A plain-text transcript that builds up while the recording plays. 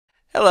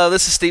Hello,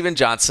 this is Steven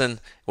Johnson.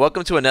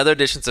 Welcome to another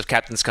edition of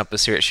Captain's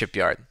Compass here at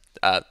Shipyard.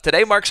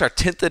 Today marks our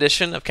 10th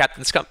edition of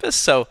Captain's Compass,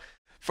 so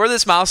for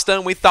this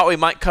milestone, we thought we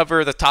might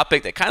cover the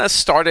topic that kind of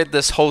started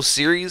this whole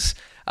series.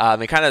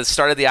 It kind of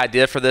started the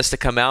idea for this to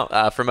come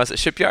out from us at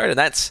Shipyard, and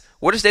that's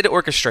what is data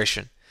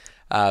orchestration?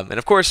 And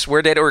of course,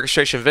 we're data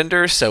orchestration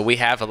vendors, so we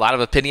have a lot of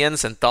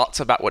opinions and thoughts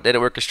about what data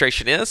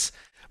orchestration is.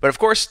 But of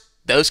course,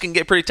 those can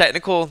get pretty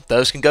technical,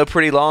 those can go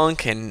pretty long,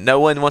 and no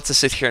one wants to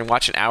sit here and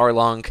watch an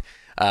hour-long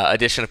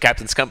edition of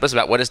Captain's Compass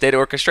about what is data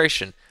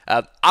orchestration.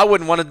 I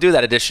wouldn't want to do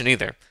that edition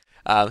either.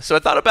 So I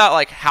thought about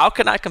like how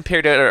can I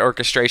compare data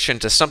orchestration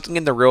to something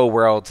in the real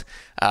world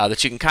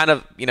that you can kind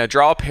of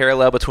draw a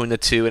parallel between the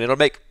two, and it'll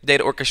make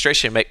data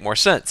orchestration make more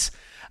sense.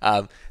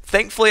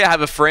 Thankfully, I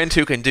have a friend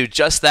who can do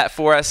just that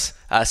for us.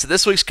 So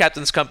this week's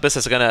Captain's Compass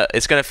is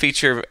gonna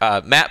feature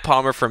Matt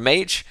Palmer from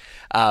Mage,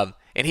 and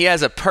he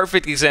has a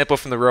perfect example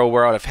from the real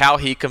world of how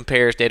he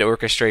compares data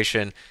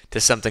orchestration to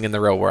something in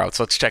the real world.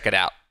 So let's check it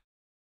out.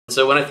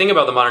 So when I think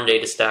about the modern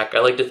data stack, I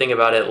like to think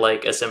about it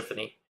like a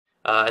symphony.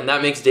 And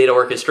that makes data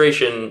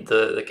orchestration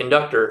the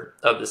conductor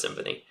of the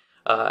symphony.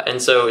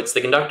 And so it's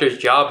the conductor's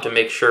job to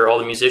make sure all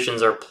the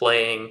musicians are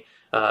playing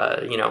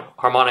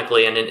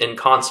harmonically and in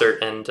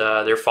concert, and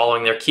they're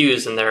following their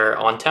cues and they're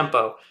on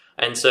tempo.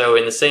 And so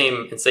in the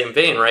same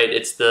vein, right,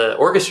 it's the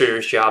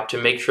orchestrator's job to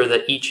make sure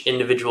that each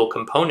individual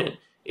component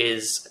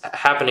is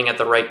happening at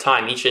the right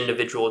time. Each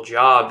individual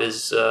job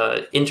is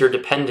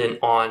interdependent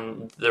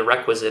on the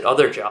requisite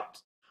other jobs.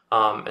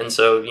 And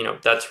so,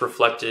 that's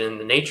reflected in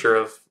the nature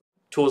of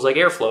tools like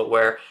Airflow,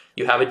 where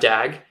you have a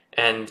DAG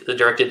and the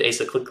directed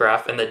acyclic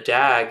graph, and the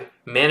DAG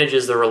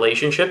manages the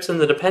relationships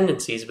and the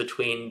dependencies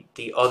between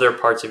the other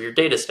parts of your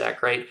data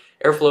stack, right?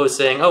 Airflow is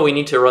saying, oh, we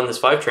need to run this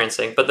 5-trans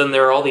sync, but then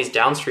there are all these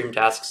downstream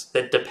tasks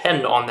that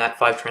depend on that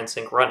 5-trans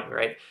sync running,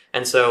 right?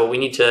 And so we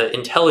need to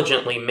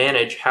intelligently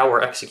manage how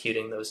we're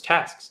executing those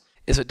tasks.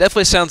 So it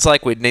definitely sounds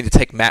like we'd need to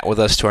take Matt with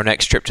us to our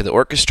next trip to the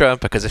orchestra,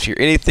 because if you're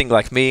anything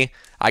like me,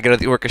 I go to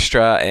the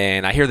orchestra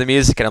and I hear the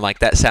music and I'm like,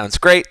 that sounds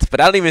great, but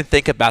I don't even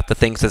think about the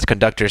things that the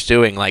conductor's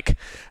doing, like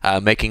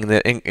making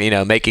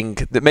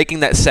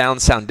that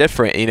sound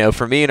different.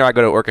 For me, when I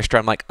go to orchestra,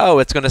 I'm like, oh,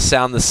 it's going to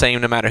sound the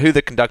same no matter who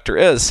the conductor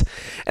is.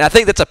 And I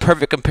think that's a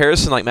perfect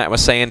comparison, like Matt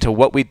was saying, to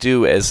what we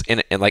do as in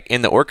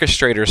the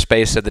orchestrator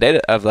space of the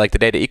data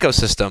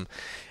ecosystem.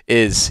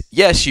 Is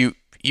yes,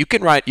 you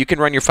can run your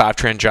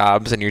 5-trend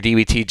jobs and your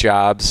DBT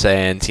jobs,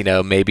 and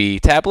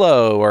maybe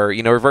Tableau or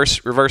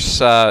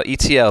reverse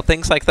ETL,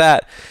 things like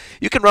that.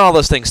 You can run all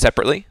those things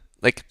separately.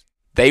 Like,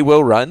 they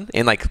will run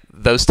and like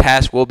those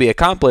tasks will be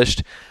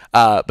accomplished.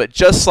 But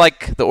just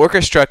like the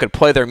orchestra could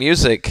play their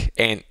music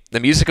and the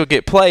music will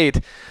get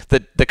played,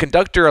 the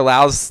conductor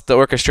allows the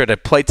orchestra to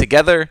play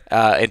together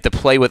and to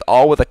play with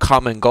a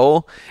common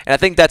goal. And I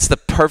think that's the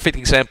perfect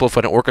example of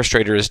what an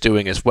orchestrator is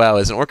doing as well.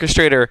 As an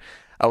orchestrator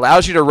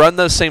allows you to run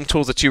those same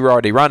tools that you were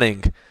already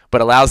running,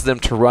 but allows them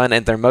to run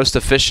in their most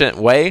efficient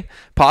way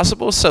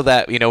possible, so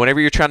that whenever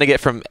you're trying to get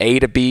from A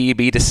to B,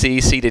 B to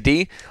C, C to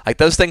D, like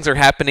those things are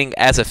happening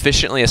as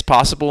efficiently as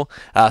possible.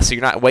 So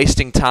you're not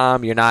wasting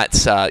time. You're not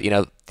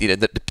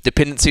the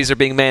dependencies are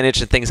being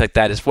managed and things like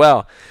that as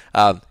well.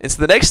 And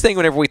so the next thing,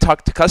 whenever we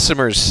talk to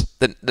customers,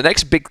 the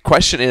next big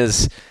question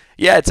is,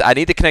 I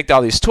need to connect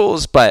all these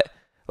tools, but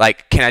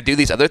like, can I do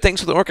these other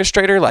things with an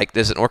orchestrator? Like,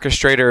 does an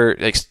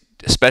orchestrator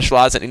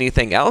specialize in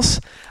anything else?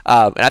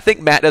 And I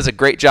think Matt does a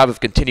great job of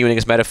continuing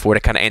his metaphor to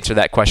kind of answer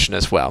that question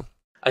as well.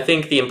 I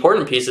think the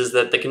important piece is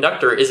that the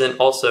conductor isn't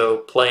also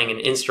playing an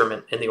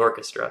instrument in the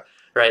orchestra,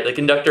 right? The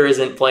conductor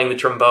isn't playing the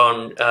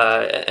trombone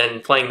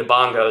and playing the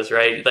bongos,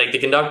 right? Like, the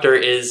conductor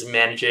is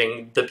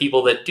managing the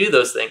people that do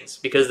those things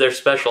because they're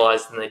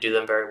specialized and they do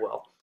them very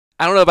well.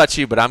 I don't know about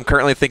you, but I'm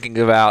currently thinking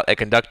about a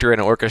conductor in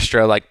an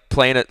orchestra, like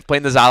playing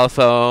the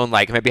xylophone,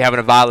 like maybe having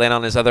a violin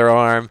on his other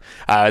arm,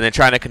 and then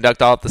trying to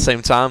conduct all at the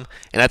same time.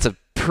 And that's a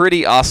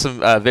pretty awesome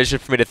vision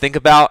for me to think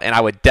about, and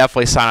I would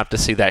definitely sign up to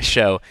see that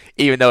show,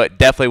 even though it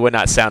definitely would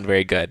not sound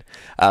very good.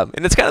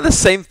 And it's kind of the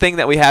same thing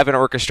that we have in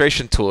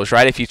orchestration tools,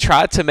 right? If you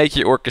try to make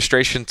your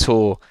orchestration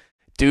tool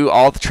do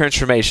all the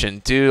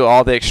transformation, do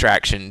all the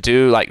extraction,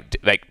 do like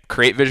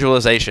create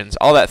visualizations,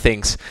 all that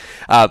things.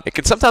 It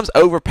can sometimes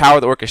overpower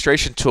the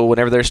orchestration tool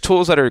whenever there's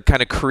tools that are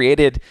kind of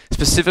created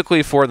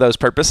specifically for those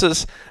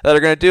purposes that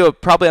are going to do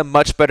probably a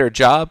much better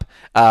job,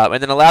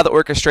 and then allow the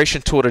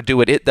orchestration tool to do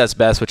what it does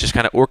best, which is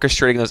kind of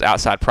orchestrating those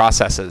outside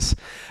processes.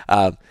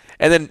 And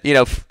then,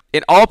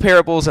 in all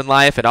parables in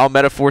life and all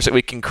metaphors that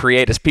we can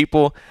create as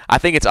people, I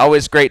think it's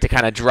always great to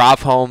kind of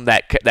drive home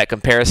that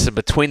comparison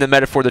between the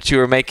metaphor that you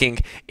were making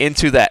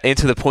into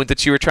the point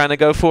that you were trying to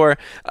go for.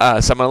 So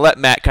I'm going to let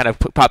Matt kind of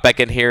pop back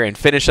in here and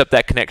finish up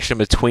that connection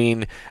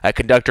between a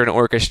conductor and an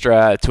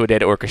orchestra to a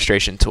data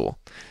orchestration tool.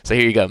 So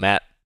here you go,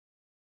 Matt.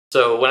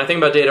 So when I think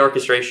about data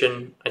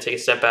orchestration, I take a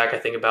step back. I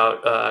think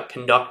about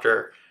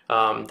conductor.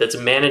 That's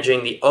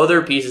managing the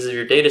other pieces of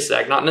your data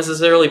stack, not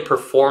necessarily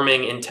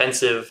performing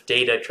intensive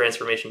data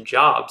transformation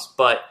jobs,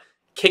 but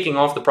kicking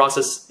off the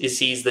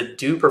processes that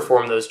do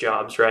perform those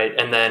jobs, right?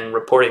 And then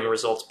reporting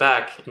results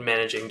back and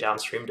managing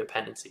downstream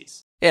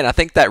dependencies. And I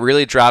think that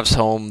really drives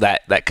home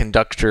that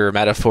conductor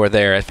metaphor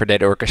there for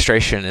data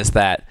orchestration is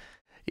that,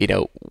 you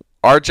know,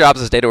 our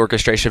jobs as data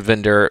orchestration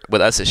vendor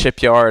with us at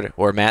Shipyard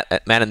or Matt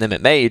and them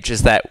at Mage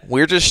is that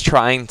we're just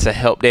trying to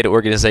help data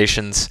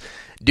organizations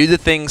do the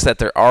things that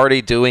they're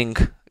already doing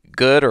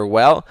good or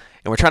well,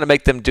 and we're trying to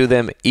make them do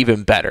them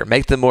even better,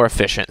 make them more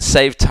efficient,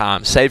 save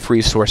time, save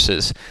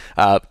resources,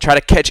 try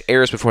to catch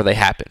errors before they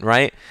happen,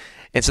 right?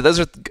 And so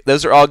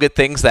those are all good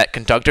things that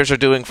conductors are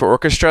doing for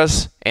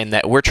orchestras, and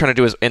that we're trying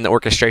to do in the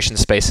orchestration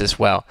space as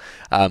well.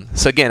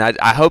 So again,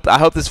 I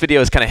hope this video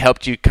has kind of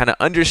helped you kind of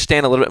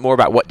understand a little bit more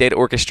about what data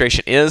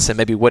orchestration is and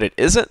maybe what it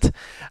isn't.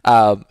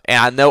 And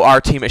I know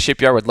our team at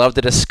Shipyard would love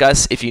to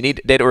discuss if you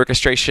need data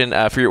orchestration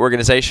for your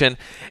organization,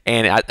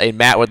 and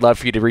Matt would love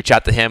for you to reach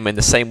out to him in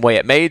the same way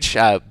at Mage.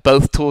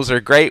 Both tools are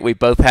great. We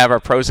both have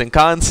our pros and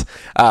cons.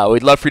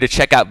 We'd love for you to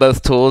check out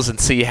both tools and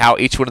see how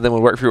each one of them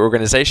would work for your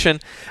organization.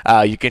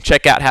 You can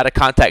check out how to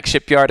contact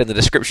Shipyard in the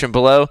description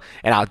below,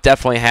 and I'll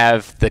definitely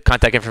have the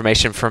contact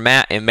information for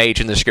Matt and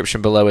Mage in the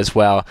description below as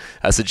well,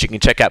 so that you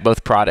can check out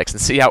both products and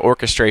see how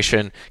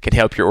orchestration can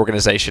help your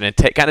organization and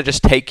kind of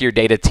just take your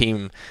data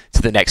team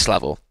to the next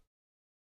level.